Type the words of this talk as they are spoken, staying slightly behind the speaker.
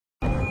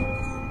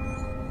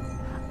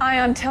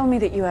Ion, tell me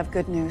that you have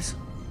good news.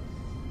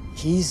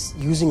 He's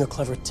using a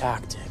clever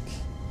tactic.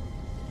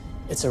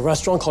 It's a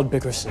restaurant called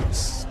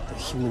Bickerson's. The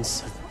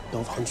humans have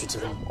built hundreds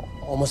of them,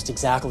 almost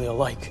exactly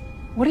alike.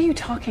 What are you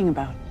talking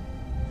about?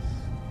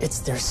 It's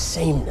their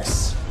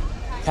sameness.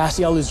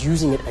 Castiel is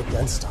using it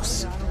against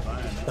us.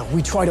 Now,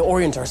 we try to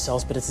orient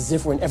ourselves, but it's as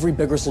if we're in every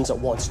Bickerson's at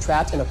once,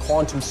 trapped in a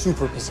quantum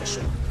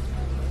superposition.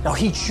 Now,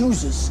 he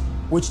chooses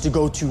which to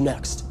go to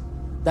next.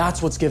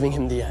 That's what's giving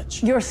him the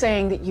edge. You're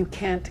saying that you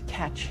can't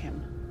catch him.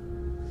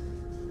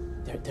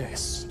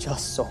 There's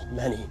just so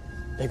many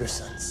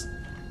Bickersons.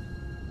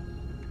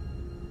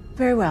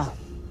 Very well.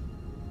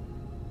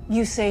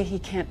 You say he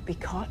can't be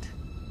caught?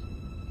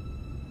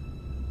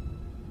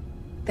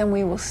 Then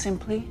we will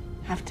simply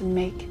have to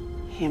make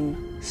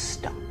him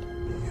stop.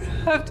 You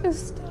have to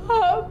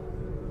stop.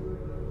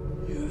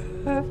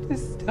 You have to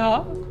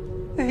stop.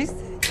 They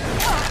said...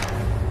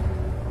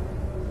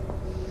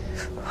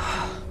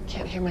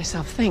 Can't hear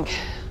myself think.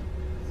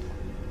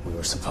 We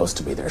were supposed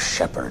to be their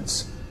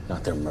shepherds,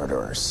 not their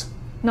murderers.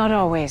 Not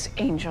always,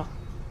 Angel.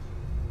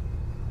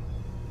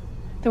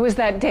 There was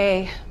that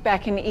day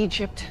back in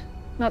Egypt,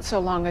 not so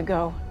long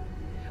ago,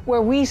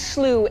 where we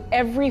slew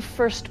every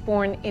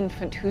firstborn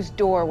infant whose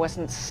door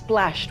wasn't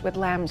splashed with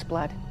lamb's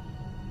blood.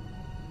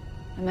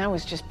 And that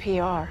was just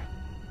PR.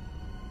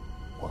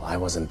 Well, I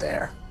wasn't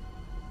there.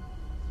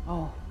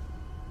 Oh,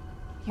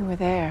 you were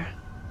there.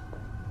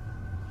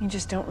 You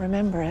just don't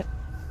remember it.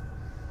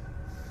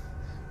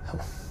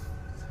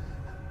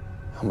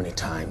 How many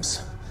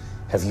times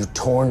have you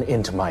torn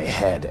into my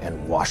head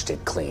and washed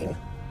it clean?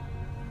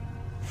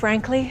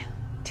 Frankly,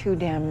 too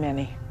damn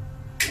many.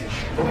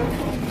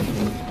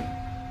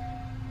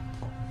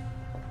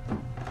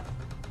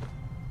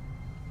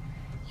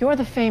 You're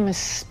the famous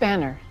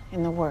spanner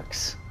in the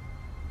works.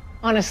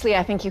 Honestly,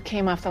 I think you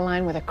came off the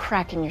line with a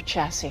crack in your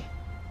chassis.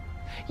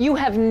 You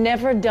have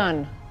never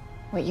done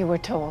what you were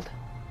told.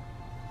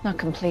 Not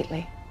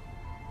completely.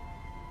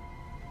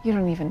 You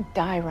don't even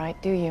die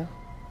right, do you?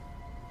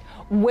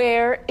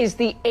 Where is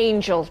the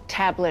angel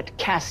tablet,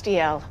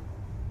 Castiel?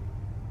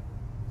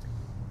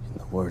 In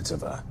the words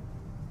of a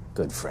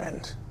good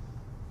friend,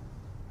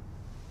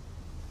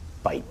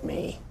 bite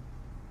me.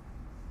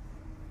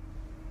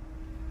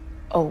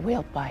 Oh,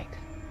 we'll bite.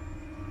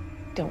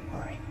 Don't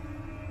worry.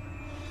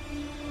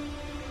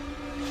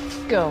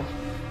 Go.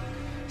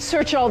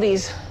 Search all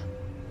these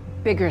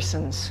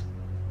Bickersons.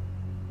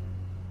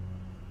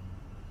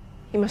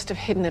 You must have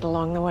hidden it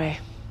along the way.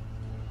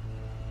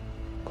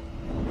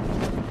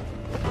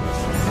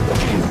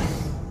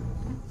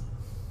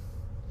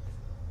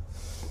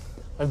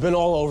 I've been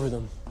all over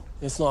them.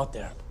 It's not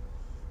there.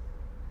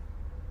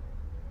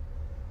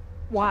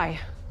 Why?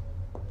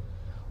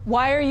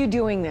 Why are you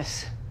doing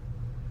this?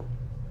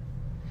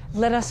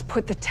 Let us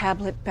put the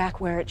tablet back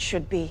where it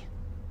should be.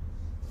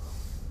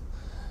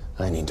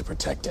 I need to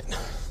protect it.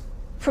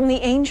 From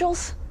the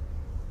angels?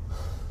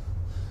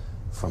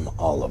 From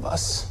all of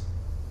us.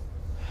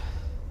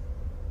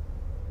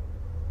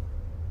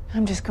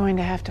 I'm just going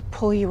to have to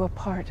pull you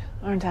apart,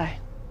 aren't I?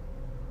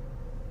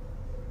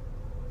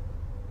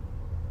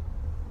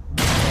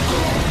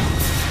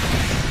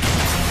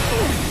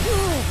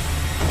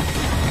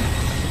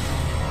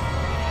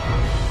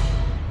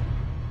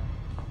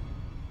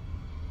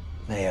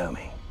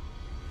 Naomi,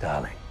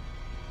 darling.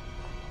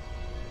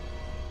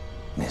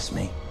 Miss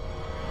me?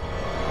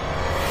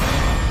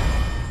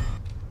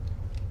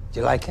 Do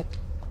you like it?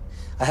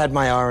 I had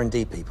my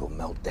R&D people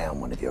melt down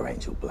one of your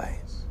angel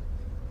blades.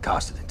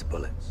 Cast it into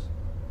bullets.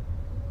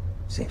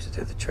 Seems to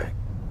do the trick.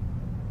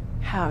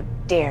 How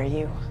dare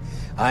you?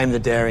 I'm the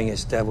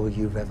daringest devil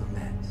you've ever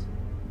met.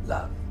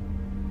 Love.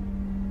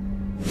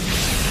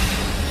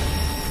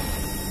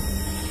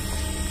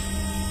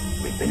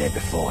 We've been here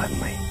before,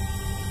 haven't we?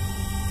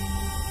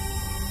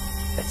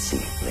 Let's see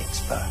who blinks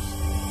first.